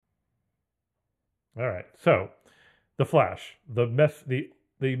All right. So, The Flash, the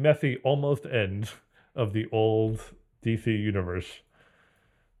messy almost end of the old DC universe.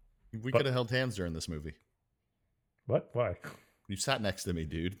 We could But have held hands during this movie. what? Why? You sat next to me,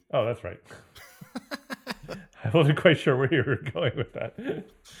 dude. Oh, that's right. I wasn't quite sure where you were going with that.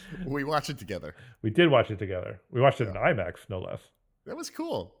 We watched it together. We did watch it together. We watched it in Yeah. IMAX, no less. That was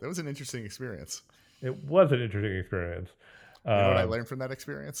cool. That was an interesting experience. It was an interesting experience. You know what I learned from that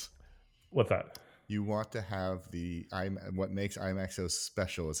experience? What's that? You want to have what makes IMAX so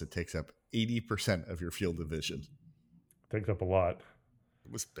special is it takes up 80% of your field of vision. Takes up a lot.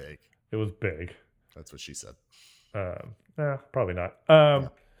 It was big. It was big. That's what she said. Probably not. Yeah.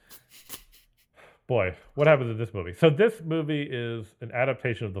 Boy, what happens in this movie? So this movie is an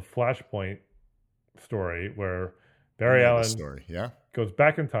adaptation of the Flashpoint story where Barry Allen story, yeah, goes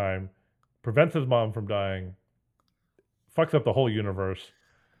back in time, prevents his mom from dying, fucks up the whole universe,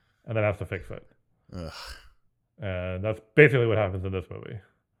 and then has to fix it. Ugh. And that's basically what happens in this movie.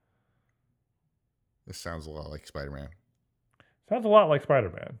 This sounds a lot like Spider-Man. Sounds a lot like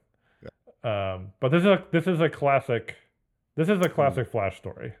Spider-Man. Yeah. But this is a classic. This is a classic Flash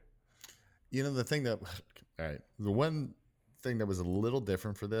story. You know, the one thing that was a little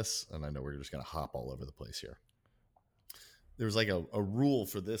different for this, and I know we're just going to hop all over the place here. There was like a rule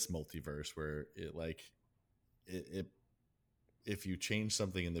for this multiverse where if you change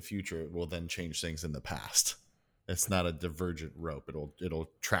something in the future, it will then change things in the past. It's not a divergent rope.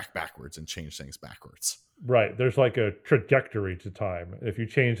 It'll track backwards and change things backwards. Right. There's like a trajectory to time. If you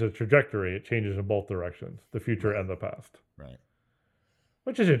change the trajectory, it changes in both directions, the future and the past. Right.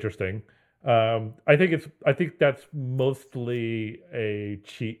 Which is interesting. I think that's mostly a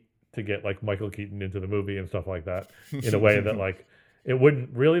cheat to get like Michael Keaton into the movie and stuff like that in a way that like it wouldn't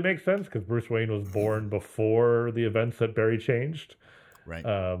really make sense because Bruce Wayne was born before the events that Barry changed. Right.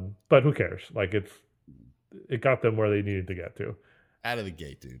 But who cares? Like it got them where they needed to get to. Out of the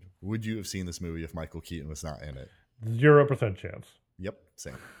gate, dude. Would you have seen this movie if Michael Keaton was not in it? 0% chance. Yep,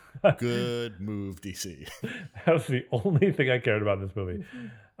 same. Good move, DC. That was the only thing I cared about in this movie.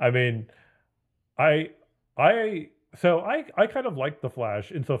 I mean, I kind of like The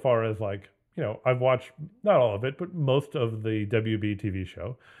Flash insofar as like, you know, I've watched not all of it, but most of the WB TV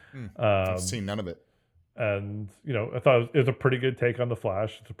show. I've seen none of it. And, you know, I thought it was a pretty good take on The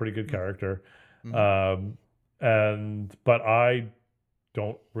Flash. It's a pretty good character. But I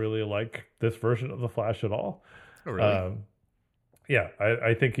don't really like this version of The Flash at all. Oh, really? Yeah,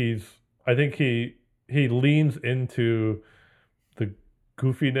 I think he leans into the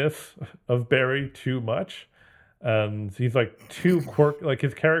goofiness of Barry too much. And he's like too quirky. Like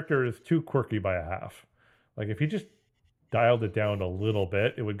his character is too quirky by a half. Like if he just dialed it down a little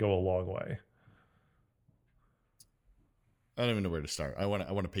bit, it would go a long way. I don't even know where to start. I want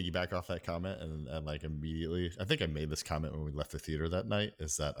to piggyback off that comment and like immediately. I think I made this comment when we left the theater that night.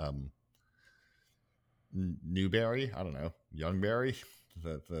 Is that New Barry? I don't know, young Barry,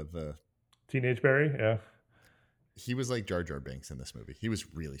 the Teenage Barry, yeah. He was like Jar Jar Binks in this movie. He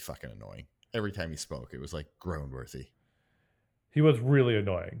was really fucking annoying. Every time he spoke, it was like groan worthy. He was really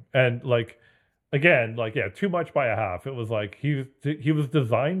annoying, and like again, like yeah, too much by a half. It was like he was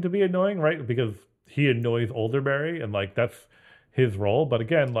designed to be annoying, right? Because he annoys older Barry, and like that's his role. But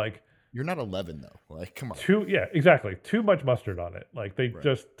again, like you're not 11 though. Like come on. Exactly. Too much mustard on it. Like they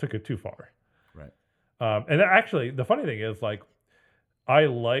just took it too far. Right. And actually, the funny thing is like. I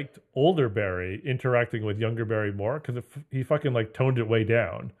liked older Barry interacting with younger Barry more because he fucking like toned it way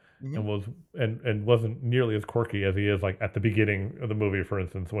down and was and wasn't nearly as quirky as he is like at the beginning of the movie, for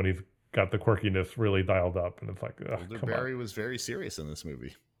instance, when he's got the quirkiness really dialed up, and it's like older Barry was very serious in this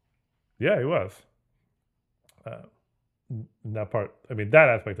movie. Yeah, he was. That part, I mean, that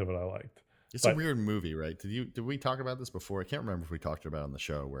aspect of it, I liked. It's a weird movie, right? Did we talk about this before? I can't remember if we talked about it on the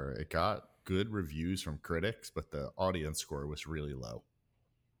show where it got good reviews from critics, but the audience score was really low.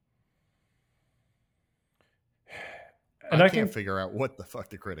 And I can't figure out what the fuck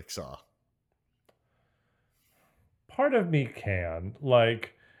the critics saw. Part of me can.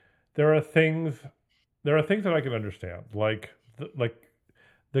 Like, there are things that I can understand. Like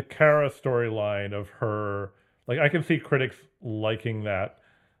the Kara storyline of her. Like, I can see critics liking that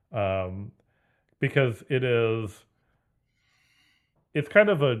because it's kind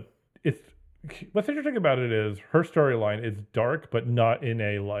of what's interesting about it is her storyline is dark, but not in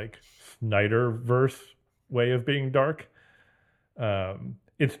a like Snyderverse way of being dark.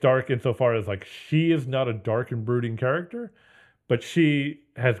 It's dark insofar as like she is not a dark and brooding character, but she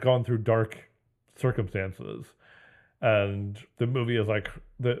has gone through dark circumstances, and the movie is like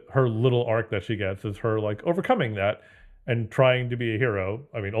her little arc that she gets is her like overcoming that, and trying to be a hero.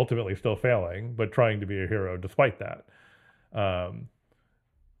 I mean, ultimately still failing, but trying to be a hero despite that. Um,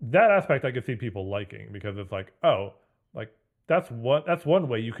 that aspect I could see people liking because it's like, oh, like that's one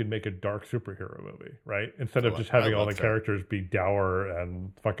way you could make a dark superhero movie, right? Instead of Oh, just I having all the love her. characters be dour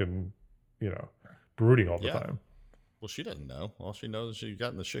and fucking, brooding all the Yeah. time. Well, she doesn't know. All she knows is she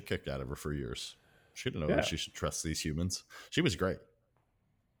gotten the shit kicked out of her for years. She didn't know that Yeah, she should trust these humans. She was great.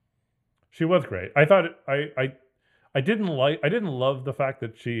 she was great. I thought I didn't love the fact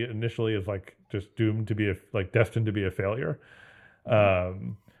that she initially is like just doomed to be like destined to be a failure. Hmm.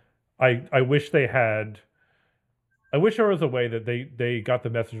 Um, I wish they had. I wish there was a way that they got the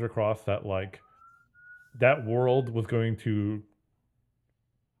message across that like that world was going to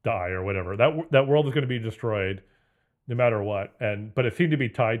die or whatever. That world is going to be destroyed no matter what. And but it seemed to be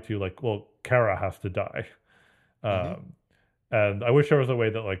tied to like, well, Kara has to die. Hmm. Um, and I wish there was a way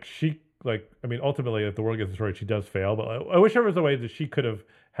that like she like I mean ultimately if the world gets destroyed she does fail, but I wish there was a way that she could have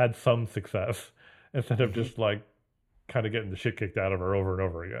had some success instead of Hmm. just like kind of getting the shit kicked out of her over and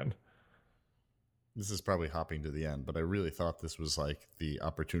over again. This is probably hopping to the end, but I really thought this was like the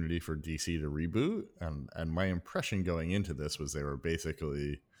opportunity for DC to reboot. And my impression going into this was they were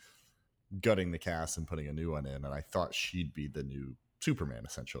basically gutting the cast and putting a new one in. And I thought she'd be the new Superman,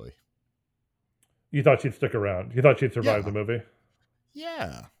 essentially. You thought she'd stick around. You thought she'd survive the Yeah. movie.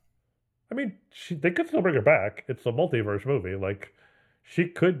 Yeah. I mean, they could still bring her back. It's a multiverse movie. Like, she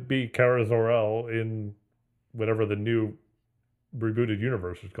could be Kara Zor-El in whatever the new rebooted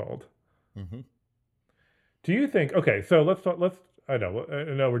universe is called. Hmm. Do you think? Okay, so let's talk. Let's. I know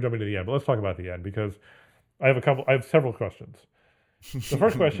we're jumping to the end, but let's talk about the end because I have a couple. I have several questions. The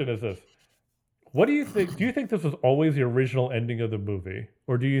first question is this: what do you think? Do you think this was always the original ending of the movie,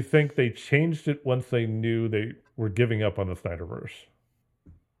 or do you think they changed it once they knew they were giving up on the Snyderverse?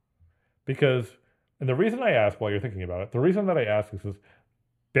 Because, and the reason I ask while you're thinking about it, the reason that I ask is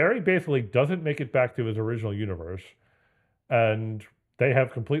Barry basically doesn't make it back to his original universe, and they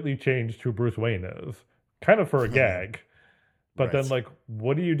have completely changed who Bruce Wayne is, kind of for a gag. But then, Right. like,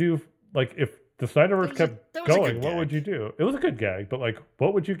 what do you do? Like, if the Snyderverse That kept was a going, good what would gag. you do? It was a good gag, but like,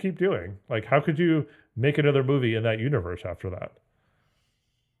 what would you keep doing? Like, how could you make another movie in that universe after that?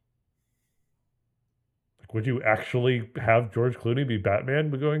 Like, would you actually have George Clooney be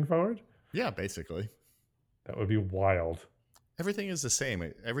Batman going forward? Yeah, basically. That would be wild. Everything is the same.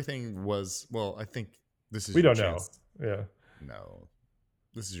 Everything was, well, I think this is We your don't know. chance. Yeah. No.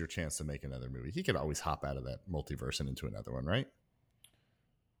 This is your chance to make another movie. He could always hop out of that multiverse and into another one, right?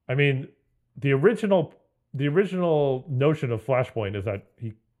 I mean, the original notion of Flashpoint is that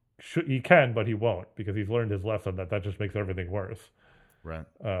he can, but he won't because he's learned his lesson that just makes everything worse. Right.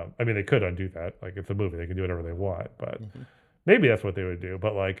 I mean, they could undo that. Like it's a movie; they can do whatever they want. But Hmm. maybe that's what they would do.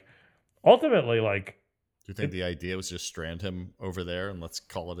 But like ultimately, like Do you think it, the idea was just strand him over there and let's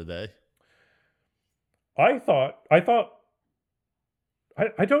call it a day?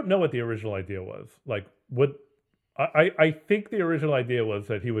 I don't know what the original idea was. Like, would I think the original idea was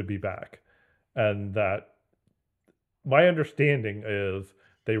that he would be back, and that my understanding is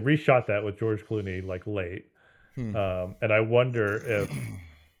they reshot that with George Clooney like late, Hmm. and I wonder if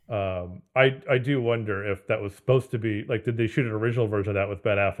I do wonder if that was supposed to be like did they shoot an original version of that with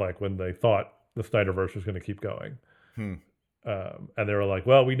Ben Affleck when they thought the Snyderverse was going to keep going, Hmm. and they were like,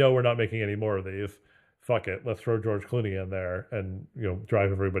 well, we know we're not making any more of these. Fuck it, let's throw George Clooney in there and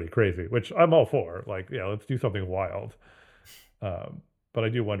drive everybody crazy, which I'm all for. Like, yeah, let's do something wild. But I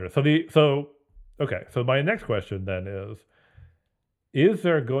do wonder. Okay. So my next question then is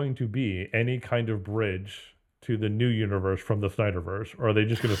there going to be any kind of bridge to the new universe from the Snyderverse, or are they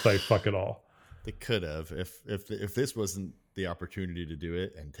just going to say fuck it all? They could have if this wasn't the opportunity to do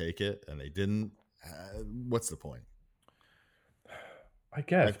it and take it, and they didn't. What's the point? I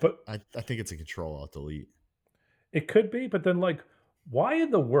guess, but I think it's a Control Alt Delete. it could be. But then, like, why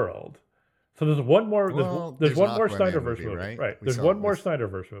in the world? So there's one more. Well, There's there's an one more Aquaman Snyderverse movie, movie, right? right? We There's saw one more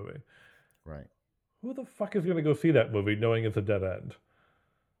Snyderverse movie. right. Who the fuck is going to go see that movie knowing it's a dead end?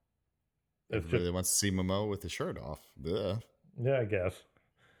 It's Everybody just that wants to see Momoa with his shirt off. Ugh. yeah, I guess.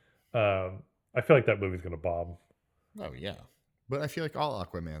 I feel like that movie's going to bomb. Oh yeah, but I feel like all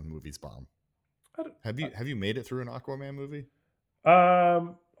Aquaman movies bomb. I don't- Have you made it through an Aquaman movie?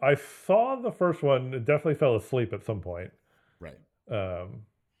 I saw the first one. It definitely fell asleep at some point. Right.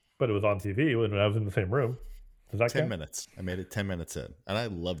 But it was on TV when I was in the same room. Does that 10 count? minutes. I made it 10 minutes in. And I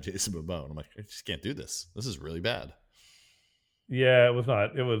love Jason Momoa. And I'm like, I just can't do this. This is really bad. Yeah, it was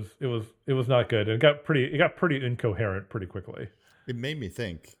not. It was not good. It got pretty incoherent pretty quickly. It made me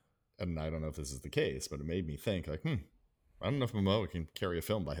think, and I don't know if this is the case, but it made me think like, I don't know if Momoa can carry a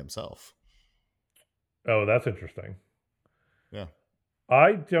film by himself. Oh, that's interesting. Yeah.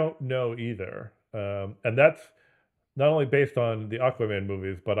 I don't know either. And that's not only based on the Aquaman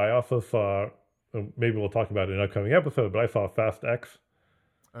movies, but I also saw, maybe we'll talk about it in an upcoming episode, but I saw Fast X,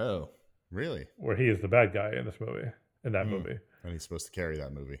 Oh, really? where he is the bad guy in this movie, in that Mm. movie. And he's supposed to carry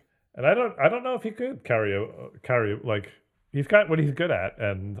that movie. And I don't know if he could carry like he's got what he's good at,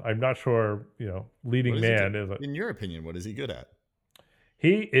 and I'm not sure, leading What is he man good? is In your opinion, what is he good at?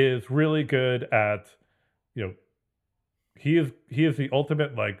 he is really good at, you know, he is the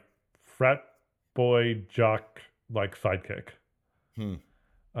ultimate like frat boy jock like sidekick. Hmm.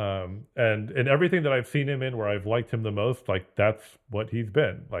 And in everything that I've seen him in where I've liked him the most, like that's what he's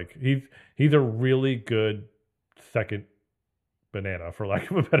been. Like he's a really good second banana, for lack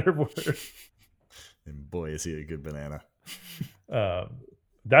of a better word. And boy, is he a good banana.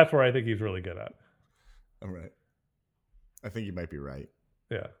 That's where I think he's really good at. All right. I think you might be right.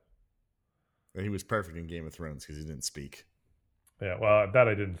 Yeah. He was perfect in Game of Thrones because he didn't speak. Yeah. Well, that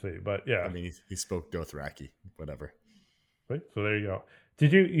I didn't see, but yeah. I mean, he spoke Dothraki, whatever. Right? So there you go.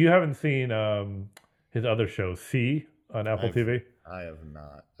 You haven't seen his other show, C, on Apple TV? I have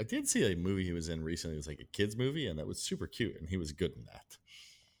not. I did see a movie he was in recently. It was like a kid's movie, and that was super cute, and he was good in that.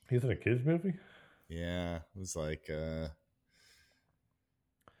 He's in a kids movie? Yeah. It was like...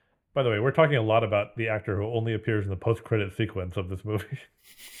 By the way, we're talking a lot about the actor who only appears in the post-credit sequence of this movie.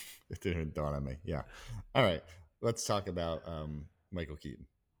 It didn't even dawn on me. Yeah. All right. Let's talk about Michael Keaton.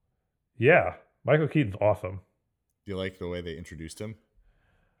 Yeah. Michael Keaton's awesome. Do you like the way they introduced him?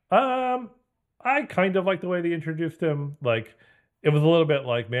 I kind of like the way they introduced him. Like, it was a little bit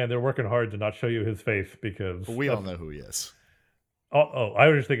like, man, they're working hard to not show you his face because... But we all know who he is. Oh, I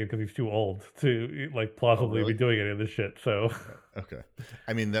was just thinking because he's too old to like plausibly be doing any of this shit. So okay,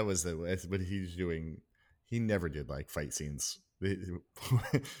 I mean that was what he's doing. He never did like fight scenes. He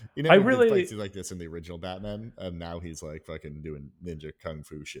never did fight scenes like this in the original Batman, and now he's like fucking doing ninja kung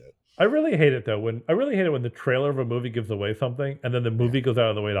fu shit. I really hate it though. When the trailer of a movie gives away something, and then the movie goes out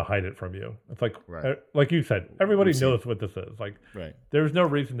of the way to hide it from you. It's like, like you said, everybody knows what this is. Like, there's no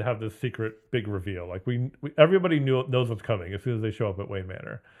reason to have this secret big reveal. Like everybody knows what's coming as soon as they show up at Wayne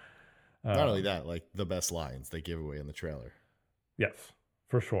Manor. Not only that, like the best lines they give away in the trailer. Yes,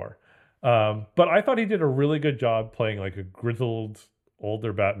 for sure. But I thought he did a really good job playing like a grizzled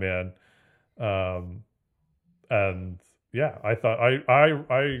older Batman. And yeah, I thought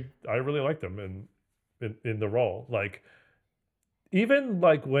I really liked him in the role. Like even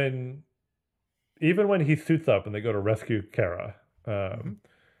when he suits up and they go to rescue Kara,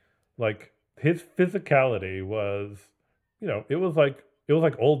 like his physicality was, it was like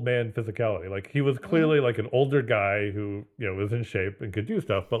old man physicality. Like he was clearly like an older guy who, was in shape and could do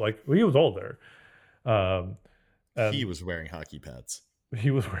stuff, but like he was older. And he was wearing hockey pads.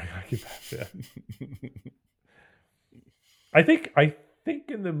 He was wearing hockey pads, yeah. I think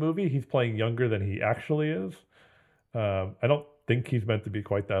in the movie he's playing younger than he actually is. I don't think he's meant to be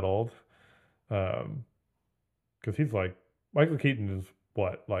quite that old. Because he's like, Michael Keaton is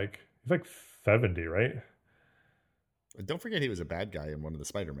what? Like, he's like 70, right? Don't forget he was a bad guy in one of the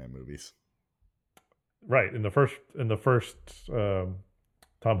Spider-Man movies. Right, in the first Tom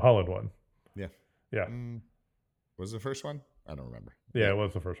Holland one. Yeah. Yeah. Was it the first one? I don't remember. Yeah, it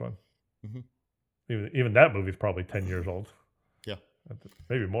was the first one. Mm-hmm. Even that movie's probably 10 years old. Yeah.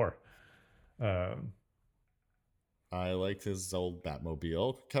 Maybe more. I liked his old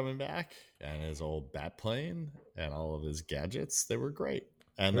Batmobile coming back and his old Batplane and all of his gadgets. They were great.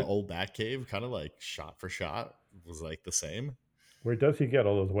 And the old Batcave, kind of like shot for shot, was like the same. Where does he get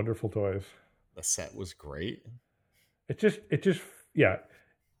all those wonderful toys? The set was great. It just, yeah.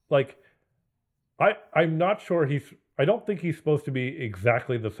 Like, I'm not sure I don't think he's supposed to be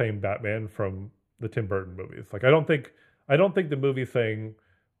exactly the same Batman from the Tim Burton movies. Like, I don't think the movie's saying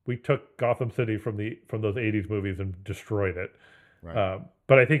we took Gotham City from those 80s movies and destroyed it. Right.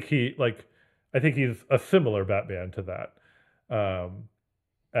 But I think he's a similar Batman to that.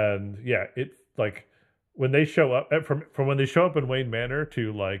 And yeah, it's like when they show up from when they show up in Wayne Manor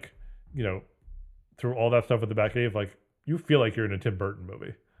to like, through all that stuff at the Batcave, like you feel like you're in a Tim Burton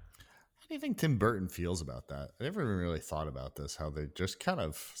movie. How do you think Tim Burton feels about that? I never even really thought about this, how they just kind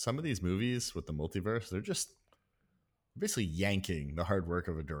of, some of these movies with the multiverse, they're just basically yanking the hard work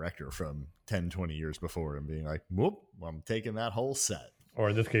of a director from 10, 20 years before and being like, whoop, I'm taking that whole set. Or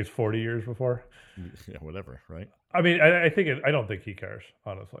in this case, 40 years before. Yeah, whatever, right? I mean, I don't think he cares,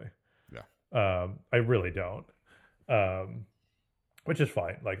 honestly. Yeah. I really don't. Which is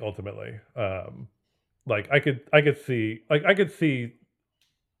fine, like, ultimately. Like, I could see,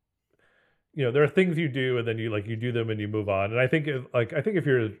 there are things you do and then you do them and you move on. And I think if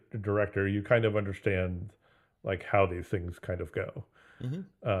you're a director, you kind of understand like how these things kind of go. Hmm.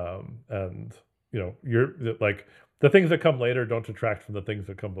 And you're like the things that come later don't detract from the things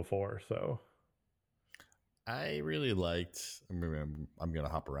that come before. So I really liked. I mean, I'm gonna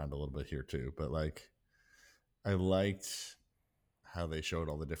hop around a little bit here too, but like, I liked how they showed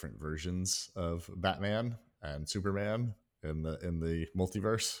all the different versions of Batman and Superman in the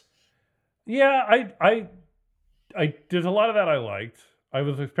multiverse. yeah, I there's a lot of that I liked. I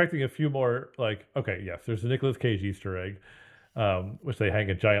was expecting a few more. Like, okay, yes, there's a Nicolas Cage Easter egg, which they hang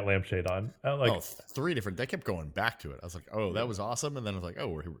a giant lampshade on. Like, Oh, three different. They kept going back to it. I was like, oh, that was awesome, and then I was like,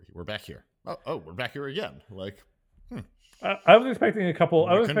 oh, we're back here. Oh, we're back here again. Like, I was expecting a couple.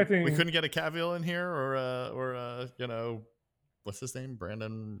 I was expecting we couldn't get a Cavill in here, or what's his name,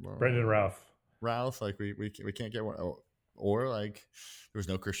 Brendan Routh. Routh. Like we can't get one. Oh, or like there was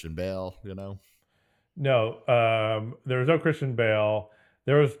no Christian Bale. No, there was no Christian Bale.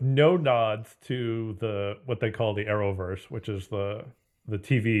 There was no nods to the what they call the Arrowverse, which is the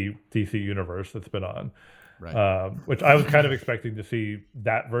TV DC universe that's been on. Right. Which I was kind of expecting to see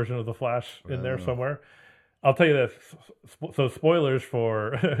that version of the Flash in there somewhere. I'll tell you this. So spoilers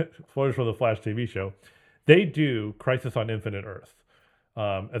for spoilers for the Flash TV show. They do Crisis on Infinite Earths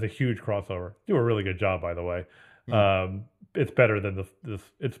as a huge crossover. Do a really good job, by the way. It's better than this.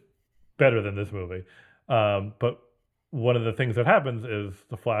 It's better than this movie. But one of the things that happens is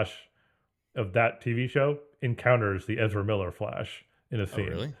the Flash of that TV show encounters the Ezra Miller Flash in a scene.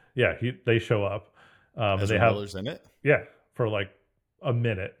 Oh, really? Yeah, they show up. Ezra Miller's in it? Yeah, for like a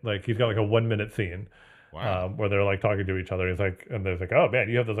minute. Like he's got like a 1 minute scene. Wow. Where they're like talking to each other. He's like, and there's like, oh man,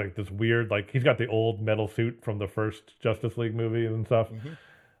 you have this weird, like he's got the old metal suit from the first Justice League movie and stuff.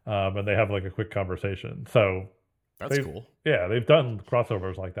 And they have like a quick conversation. So that's cool. Yeah, they've done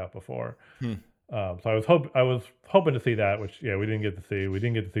crossovers like that before. So I was hoping to see that, which we didn't get to see. We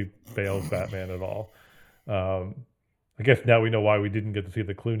didn't get to see Bale's Batman at all. I guess now we know why we didn't get to see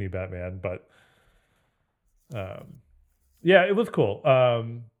the Clooney Batman, but it was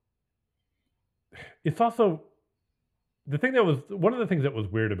cool. It's also the thing that was one of the things that was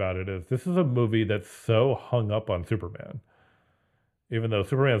weird about it is this is a movie that's so hung up on Superman, even though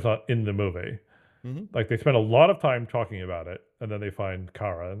Superman's not in the movie. Like they spend a lot of time talking about it, and then they find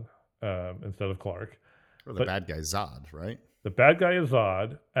Kara instead of Clark. Or the bad guy Zod, right? The bad guy is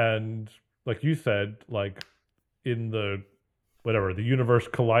Zod, and like you said, like in the the universe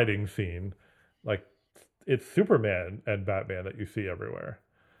colliding scene, like it's Superman and Batman that you see everywhere.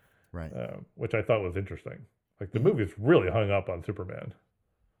 Right. Which I thought was interesting. Like the movie's really hung up on Superman.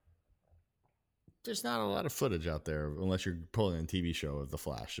 There's not a lot of footage out there unless you're pulling a TV show of The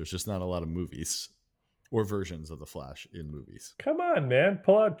Flash. There's just not a lot of movies or versions of The Flash in movies. Come on, man.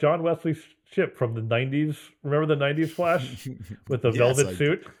 Pull out John Wesley's ship from the 90s. Remember the 90s Flash with the velvet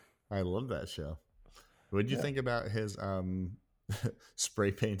suit? I love that show. What did you think about his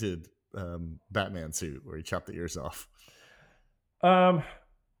spray painted Batman suit where he chopped the ears off?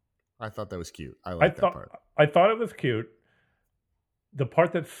 I thought that was cute. I liked that part. I thought it was cute. The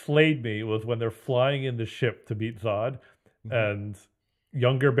part that slayed me was when they're flying in the ship to meet Zod, and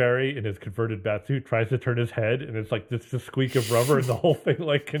younger Barry in his converted batsuit tries to turn his head, and it's like this squeak of rubber, and the whole thing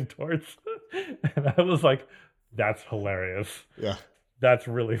like contorts. And I was like, "That's hilarious." Yeah, that's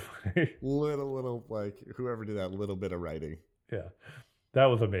really funny. Little like whoever did that little bit of writing. Yeah, that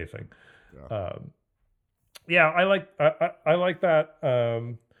was amazing. Yeah, I like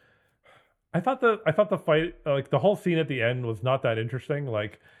that. I thought the fight, like the whole scene at the end, was not that interesting.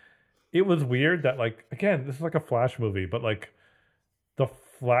 Like, it was weird that, like, again, this is like a Flash movie, but like the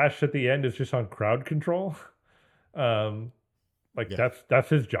Flash at the end is just on crowd control. That's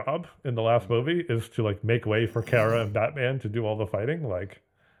his job in the last movie, is to like make way for Kara and Batman to do all the fighting. Like,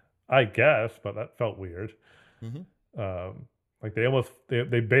 I guess, but that felt weird. Like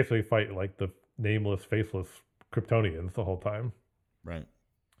they basically fight like the nameless, faceless Kryptonians the whole time. Right.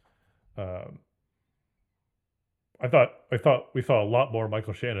 I thought we saw a lot more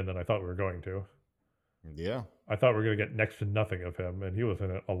Michael Shannon than I thought we were going to. Yeah. I thought we were going to get next to nothing of him, and he was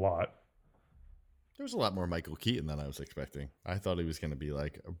in it a lot. There was a lot more Michael Keaton than I was expecting. I thought he was going to be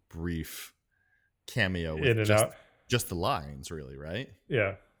like a brief cameo with in and out. Just the lines, really, right?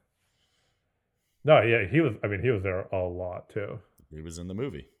 Yeah. No, yeah, he was there a lot too. He was in the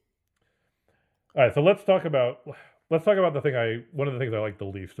movie. All right, so let's talk about one of the things I like the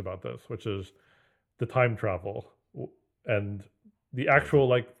least about this, which is the time travel and the actual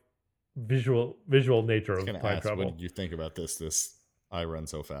like visual nature of time travel. What did you think about this? I run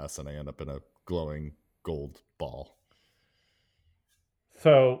so fast and I end up in a glowing gold ball.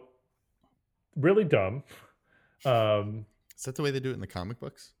 So, really dumb. Is that the way they do it in the comic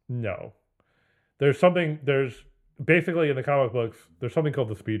books? No. there's basically in the comic books, there's something called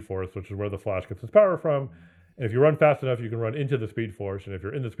the Speed Force, which is where the Flash gets his power from. And if you run fast enough, you can run into the Speed Force. And if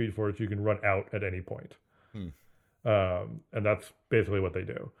you're in the Speed Force, you can run out at any point. And that's basically what they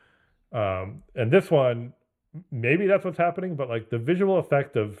do. And this one, maybe that's what's happening, but like the visual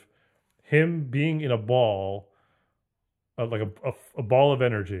effect of him being in a ball, like a ball of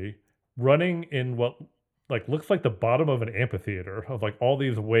energy, running in what like looks like the bottom of an amphitheater of like all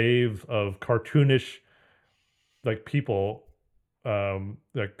these waves of cartoonish like people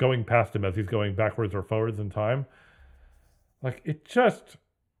like going past him as he's going backwards or forwards in time. Like it just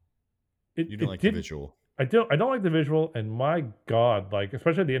you don't like the visual. I don't like the visual, and my God, like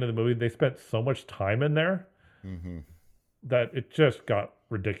especially at the end of the movie, they spent so much time in there that it just got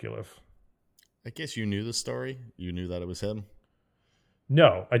ridiculous. I guess you knew the story. You knew that it was him.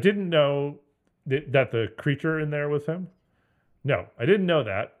 No, I didn't know that the creature in there was him. No, I didn't know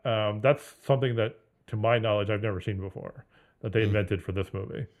that. That's something that, to my knowledge, I've never seen before that they invented for this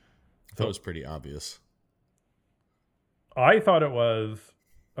movie. That was pretty obvious. I thought it was.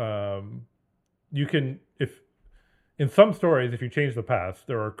 You can, if in some stories, if you change the past,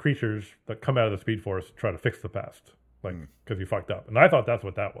 there are creatures that come out of the Speed Force to try to fix the past, like because you fucked up. And I thought that's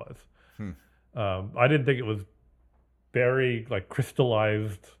what that was. I didn't think it was Barry, like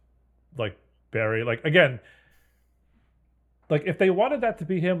crystallized, like Barry. Like again, like if they wanted that to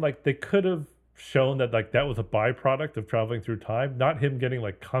be him, like they could have shown that like that was a byproduct of traveling through time, not him getting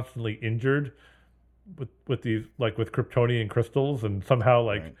like constantly injured with these like with Kryptonian crystals and somehow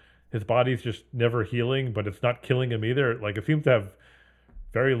like his body's just never healing, but it's not killing him either. Like it seems to have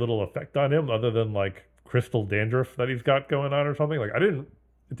very little effect on him other than like crystal dandruff that he's got going on or something. Like it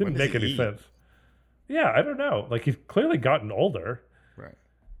didn't make any sense. Yeah, I don't know. Like he's clearly gotten older. Right.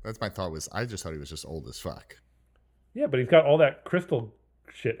 That's my thought I just thought he was just old as fuck. Yeah, but he's got all that crystal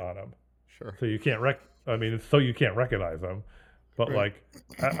shit on him. Sure. So you can't it's so you can't recognize him. But like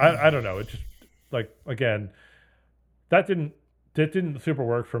I don't know. It just like again, that didn't super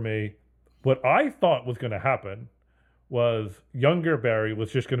work for me. What I thought was going to happen was younger Barry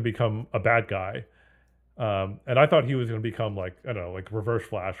was just going to become a bad guy. And I thought he was going to become like, I don't know, like Reverse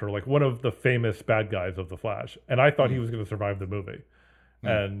Flash or like one of the famous bad guys of the Flash. And I thought he was going to survive the movie.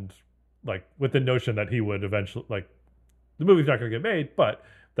 And like with the notion that he would eventually, like the movie's not going to get made, but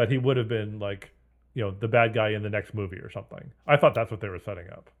that he would have been like, you know, the bad guy in the next movie or something. I thought that's what they were setting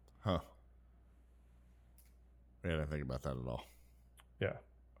up. Huh. Yeah, I didn't think about that at all. Yeah.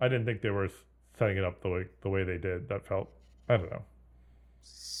 I didn't think they were setting it up the way they did. That felt, I don't know.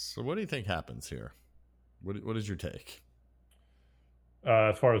 So what do you think happens here? What is your take?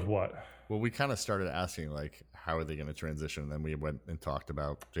 As far as what? Well, we kind of started asking, like, how are they going to transition? And then we went and talked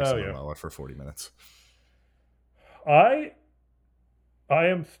about Jason Momoa for 40 minutes. I'm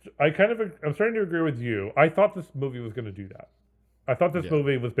starting to agree with you. I thought this movie was going to do that. I thought this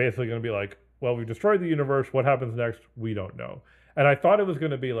movie was basically going to be like, well, we destroyed the universe. What happens next? We don't know. And I thought it was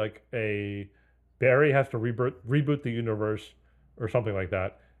going to be like Barry has to reboot the universe or something like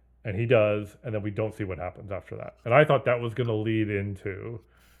that. And he does, and then we don't see what happens after that. And I thought that was going to lead into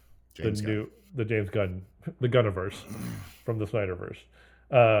the James Gunn, the Gunniverse from the Snyderverse.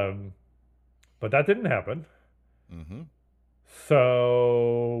 But that didn't happen.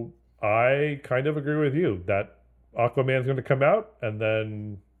 So I kind of agree with you that Aquaman's going to come out, and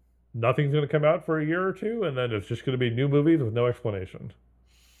then nothing's going to come out for a year or two, and then it's just going to be new movies with no explanation.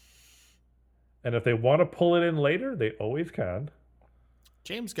 And if they want to pull it in later, they always can.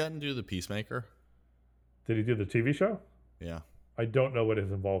 James Gunn do the Peacemaker? Did he do the TV show? Yeah. I don't know what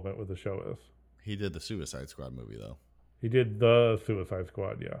his involvement with the show is. He did the Suicide Squad movie, though. He did the Suicide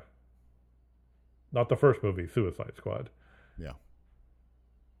Squad, yeah. Not the first movie, Suicide Squad. Yeah.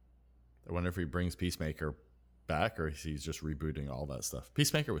 I wonder if he brings Peacemaker back or if he's just rebooting all that stuff.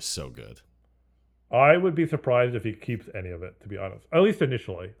 Peacemaker was so good. I would be surprised if he keeps any of it, to be honest. At least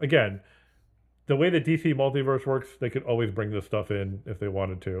initially. Again, the way the DC multiverse works, they could always bring this stuff in if they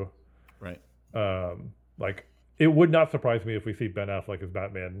wanted to. Right. Like, it would not surprise me if we see Ben Affleck as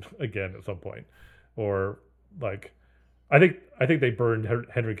Batman again at some point. Or, like, I think they burned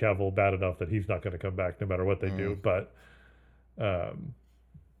Henry Cavill bad enough that he's not going to come back no matter what they do. But, and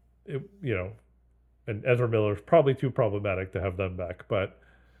Ezra Miller's probably too problematic to have them back. But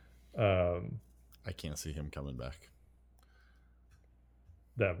I can't see him coming back.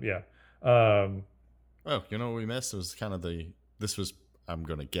 Them, yeah. Oh, you know what we missed? It was kind of I'm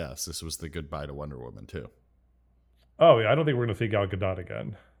going to guess, this was the goodbye to Wonder Woman, too. Oh, yeah, I don't think we're going to see Gal Gadot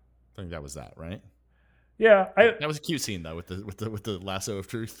again. I think that was that, right? Yeah. That was a cute scene, though, with the lasso of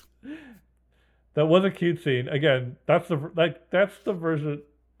truth. That was a cute scene. Again, that's the version,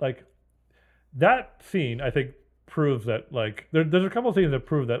 like, that scene, I think, proves that like there's a couple of scenes that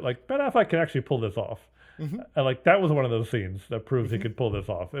prove that like Ben Affleck can actually pull this off. Mm-hmm. And like that was one of those scenes that proves he Mm-hmm. could pull this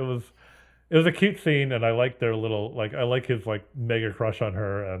off. It was a cute scene, and I like their little like I like his like mega crush on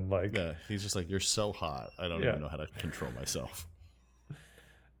her, and like Yeah, he's just like, you're so hot. I don't yeah, even know how to control myself.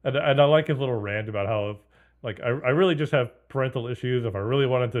 and I like his little rant about how like I really just have parental issues. If I really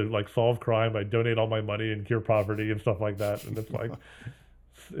wanted to like solve crime, I'd donate all my money and cure poverty and stuff like that. And it's like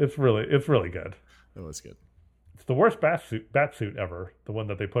it's really good. That was good. It's the worst bat suit ever, the one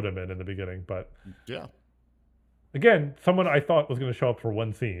that they put him in the beginning. But Yeah. again, someone I thought was going to show up for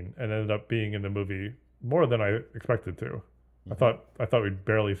one scene and ended up being in the movie more than I expected to. Mm-hmm. I thought we'd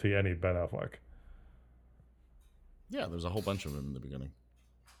barely see any Ben Affleck. Yeah, there's a whole bunch of them in the beginning.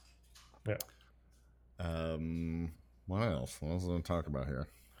 Yeah. What else? What else did I talk about here?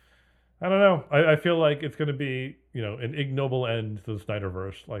 I don't know. I feel like it's going to be, an ignoble end to the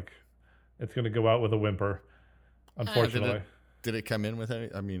Snyderverse. Like, it's going to go out with a whimper, unfortunately. Did it come in with any?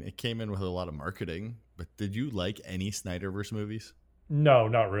 I mean, it came in with a lot of marketing, but did you like any Snyderverse movies? No,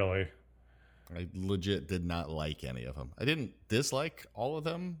 not really. I legit did not like any of them. I didn't dislike all of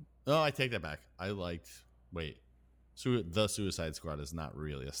them. No, I take that back. I liked. Wait, The Suicide Squad is not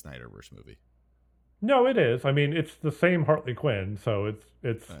really a Snyderverse movie. No, it is. I mean, it's the same Harley Quinn, so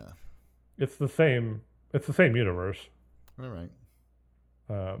it's the same universe. All right.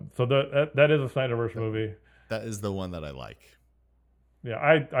 So that is a Snyderverse movie. That is the one that I like. Yeah,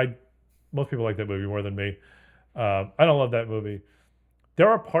 I most people like that movie more than me. I don't love that movie. There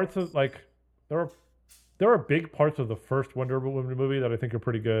are parts of like there are big parts of the first Wonder Woman movie that I think are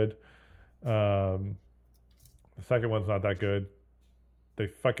pretty good. The second one's not that good. They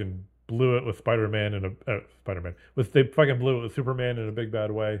fucking blew it with Spider-Man and they fucking blew it with Superman in a big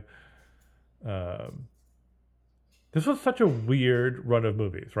bad way. This was such a weird run of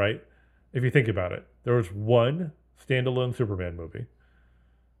movies, right? If you think about it, there was one standalone Superman movie.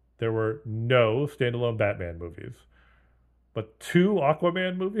 There were no standalone Batman movies, but 2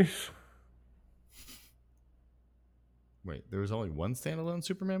 Aquaman movies. Wait, there was only one standalone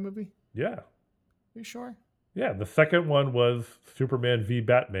Superman movie? Yeah. Are you sure? Yeah, the second one was Superman v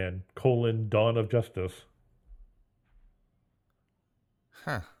Batman, Dawn of Justice.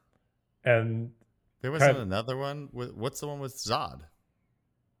 Huh. And there wasn't another one? What's the one with Zod?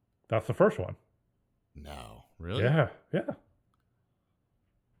 That's the first one. No. Really? Yeah.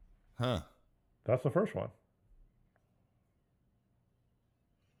 Huh. That's the first one.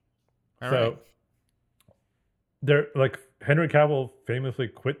 All right. There, like Henry Cavill famously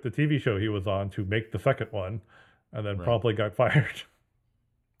quit the TV show he was on to make the second one, and then promptly got fired.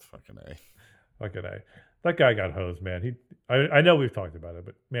 Fucking A. Fucking A. That guy got hosed, man. I know we've talked about it,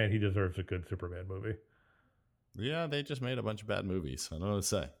 but man, he deserves a good Superman movie. Yeah, they just made a bunch of bad movies. I don't know what to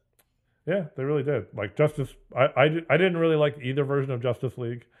say. Yeah, they really did. Like Justice, I didn't really like either version of Justice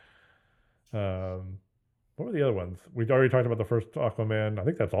League. What were the other ones? We'd already talked about the first Aquaman. I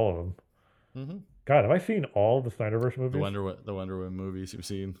think that's all of them. Mm-hmm. God, have I seen all the Snyderverse movies? The Wonder Woman movies you've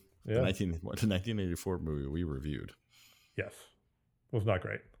seen? Yeah. The 1984 movie we reviewed. Yes. It was not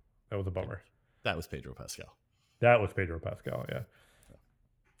great. That was a bummer. That was Pedro Pascal. Yeah.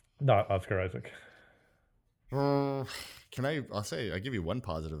 Not Oscar Isaac. I'll give you one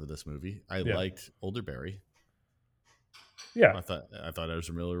positive of this movie. I liked Older Barry. Yeah. I thought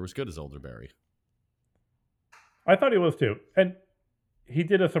Ezra Miller was good as Older Barry. I thought he was too. And he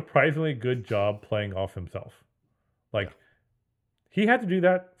did a surprisingly good job playing off himself. Like, he had to do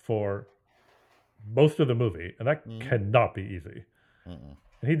that for most of the movie, and that cannot be easy. And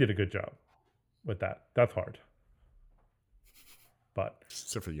he did a good job with that. That's hard. But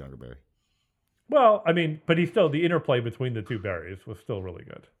except for the younger Barry. Well, I mean, but the interplay between the two Barrys was still really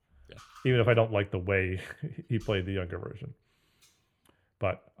good. Yeah. Even if I don't like the way he played the younger version.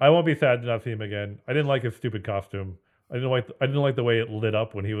 But I won't be sad to not see him again. I didn't like his stupid costume. I didn't like the way it lit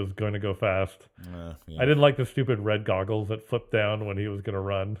up when he was going to go fast. Yeah. I didn't like the stupid red goggles that flipped down when he was going to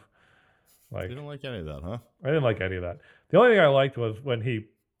run. Like, you didn't like any of that, huh? I didn't like any of that. The only thing I liked was when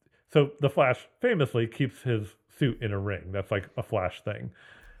so the Flash famously keeps his suit in a ring. That's like a Flash thing.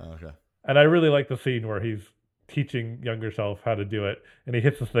 Okay. And I really like the scene where he's teaching younger self how to do it, and he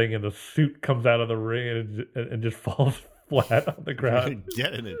hits the thing, and the suit comes out of the ring and just falls flat on the ground. You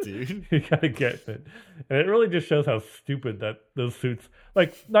gotta get in it, dude. You gotta get in it. And it really just shows how stupid that those suits,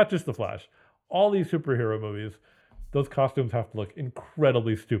 like, not just the Flash, all these superhero movies, those costumes have to look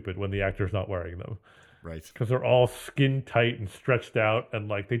incredibly stupid when the actor's not wearing them. Right. Because they're all skin tight and stretched out, and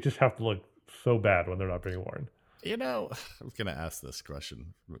like they just have to look so bad when they're not being worn. You know, I'm going to ask this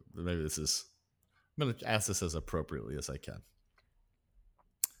question. I'm going to ask this as appropriately as I can.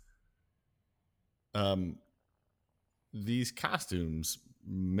 Um, these costumes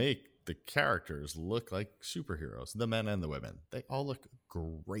make the characters look like superheroes, the men and the women. They all look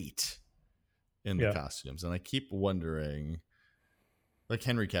great in the costumes. And I keep wondering, like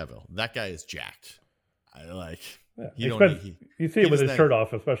Henry Cavill, that guy is jacked. You see it with his shirt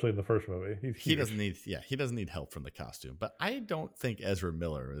off, especially in the first movie. He doesn't need help from the costume. But I don't think Ezra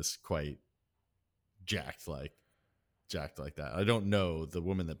Miller is quite jacked like that. I don't know the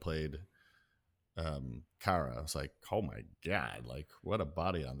woman that played Kara. I was like, oh my god, like what a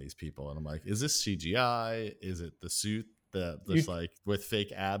body on these people. And I'm like, is this CGI? Is it the suit that's like with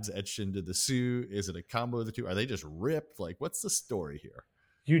fake abs etched into the suit? Is it a combo of the two? Are they just ripped? Like, what's the story here?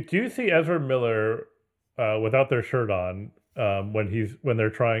 You do see Ezra Miller without their shirt on when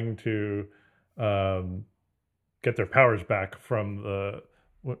they're trying to get their powers back from the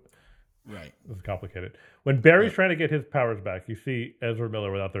right. This is complicated. When Barry's trying to get his powers back, you see Ezra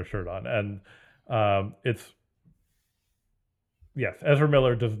Miller without their shirt on, and Ezra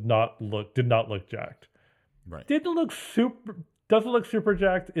Miller did not look jacked. Right. Doesn't look super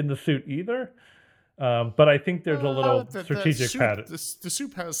jacked in the suit either. But I think there's a little strategic pattern. The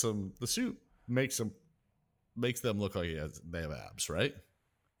suit makes them look like they have abs, right?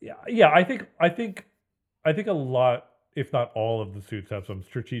 Yeah. I think a lot, if not all, of the suits have some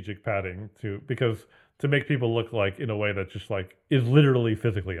strategic padding to make people look like in a way that just like is literally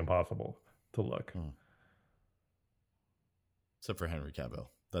physically impossible to look. Except for Henry Cavill,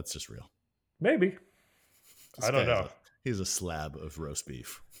 that's just real. Maybe. I don't know. He's a slab of roast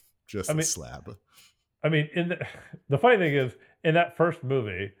beef, a slab. I mean, the funny thing is, in that first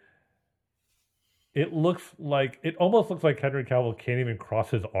movie, it almost looks like Henry Cavill can't even cross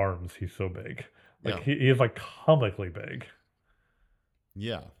his arms. He's so big. Like he is like comically big.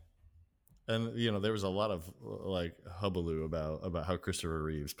 Yeah. And there was a lot of like hubbub about how Christopher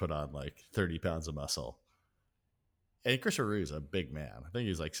Reeves put on like 30 pounds of muscle. And Christopher Reeves is a big man. I think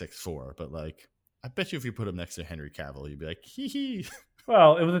he's like 6'4", but like I bet you if you put him next to Henry Cavill, you'd be like, hee hee.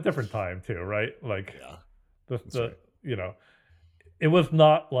 Well, it was a different time too, right? Like it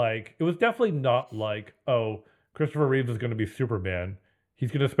was definitely not like, oh, Christopher Reeves is going to be Superman. He's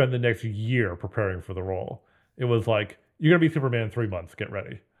going to spend the next year preparing for the role. It was like, you're going to be Superman in 3 months. Get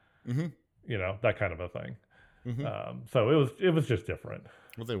ready. Mm-hmm. That kind of a thing. Mm-hmm. So it was just different.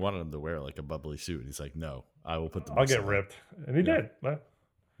 Well, they wanted him to wear like a bubbly suit. And he's like, no, I will put the I'll get ripped. And he did.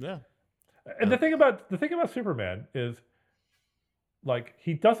 Yeah. And the thing about Superman is, like,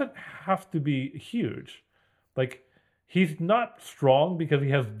 he doesn't have to be huge. Like, he's not strong because he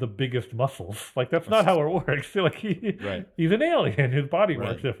has the biggest muscles. Like, that's not how it works. Like, he's an alien. His body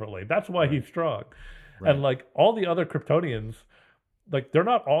works differently. That's why he's strong. Right. And, like, all the other Kryptonians, like, they're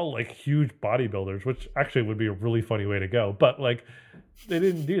not all, like, huge bodybuilders, which actually would be a really funny way to go. But, like, they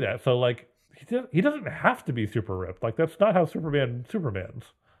didn't do that. So, like, he doesn't have to be super ripped. Like, that's not how Superman's.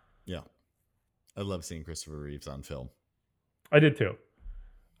 Yeah. I love seeing Christopher Reeves on film. I did too.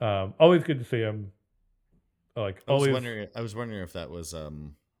 Always good to see him. I was wondering if that was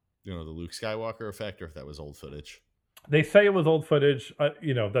the Luke Skywalker effect or if that was old footage. They say it was old footage,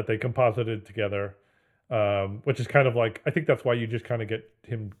 that they composited together, which is kind of like, I think that's why you just kind of get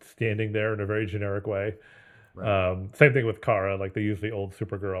him standing there in a very generic way. Right. Same thing with Kara, like they use the old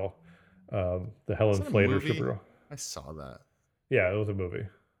Supergirl, the Helen Slater Supergirl. I saw that. Yeah, it was a movie.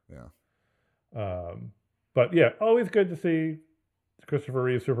 Yeah. But yeah, always good to see Christopher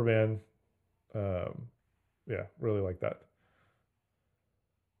Reeve Superman. Yeah, really like that.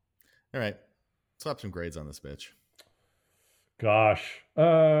 All right, slap some grades on this bitch. Gosh,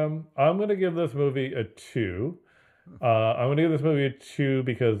 I'm gonna give this movie a 2. I'm gonna give this movie a 2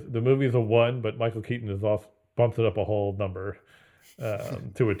 because the movie's a 1, but Michael Keaton bumps it up a whole number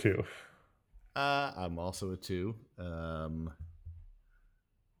to a 2. I'm also a 2.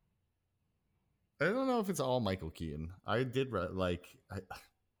 I don't know if it's all Michael Keaton. I did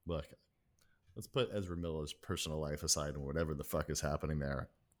look. Let's put Ezra Miller's personal life aside and whatever the fuck is happening there.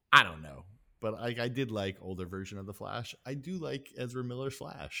 I don't know, but I did like older version of the Flash. I do like Ezra Miller's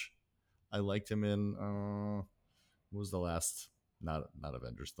Flash. I liked him in what was the last? Not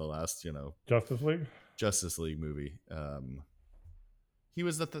Avengers. The last, Justice League movie. He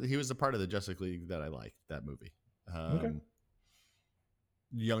was the part of the Justice League that I liked. That movie. Okay.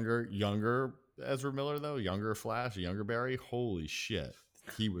 Younger Ezra Miller though, younger Flash, younger Barry, holy shit,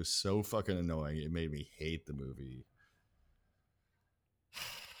 he was so fucking annoying. It made me hate the movie.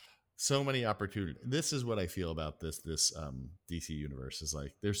 So many opportunities. This is what I feel about this DC universe is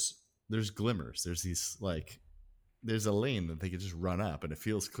like there's glimmers. There's these like there's a lane that they could just run up and it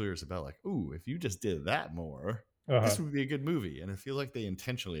feels clear as about like, ooh, if you just did that more, this would be a good movie. And it feels like they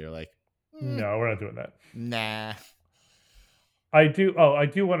intentionally are like, No, we're not doing that. Nah. I do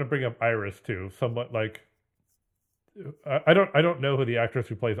want to bring up Iris too. Somewhat like I don't know who the actress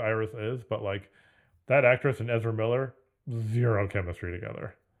who plays Iris is, but like that actress and Ezra Miller, zero chemistry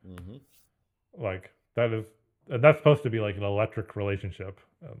together. Mm-hmm. Like that's supposed to be like an electric relationship,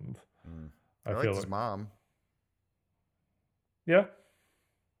 and I feel liked his mom. Yeah,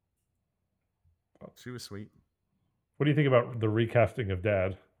 She was sweet. what do you think about the recasting of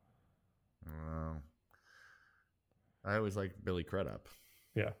Dad? I always liked Billy Crudup.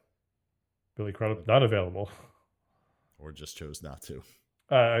 Yeah, Billy Crudup not available, or just chose not to.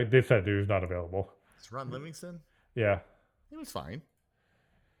 They said he was not available. It's Ron Livingston. Yeah, He was fine.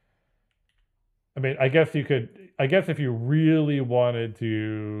 I mean, I guess if you really wanted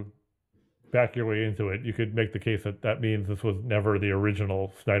to back your way into it, you could make the case that means this was never the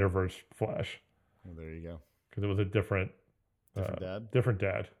original Snyderverse Flash. Well, there you go. Because it was a different dad. Different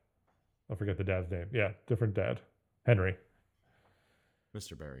dad. I forget the dad's name. Yeah, different dad. Henry.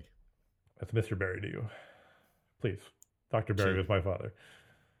 Mr. Barry. That's Mr. Barry to you. Please. Dr. Barry was my father.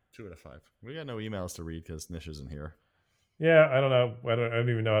 2 out of 5. We got no emails to read because Nish isn't here. Yeah, I don't know. I don't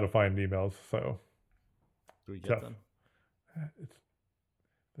even know how to find emails. So, do we get them?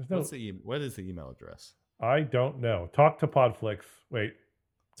 What is the email address? I don't know. Talk to Podflix. Wait,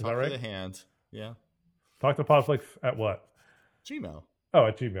 is that right? Talk to the hand. Yeah. Talk to Podflix at what? Gmail. Oh,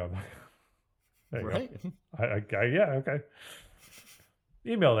 at Gmail. There you right. go. Yeah. Okay.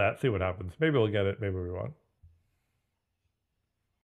 Email that. See what happens. Maybe we'll get it. Maybe we won't.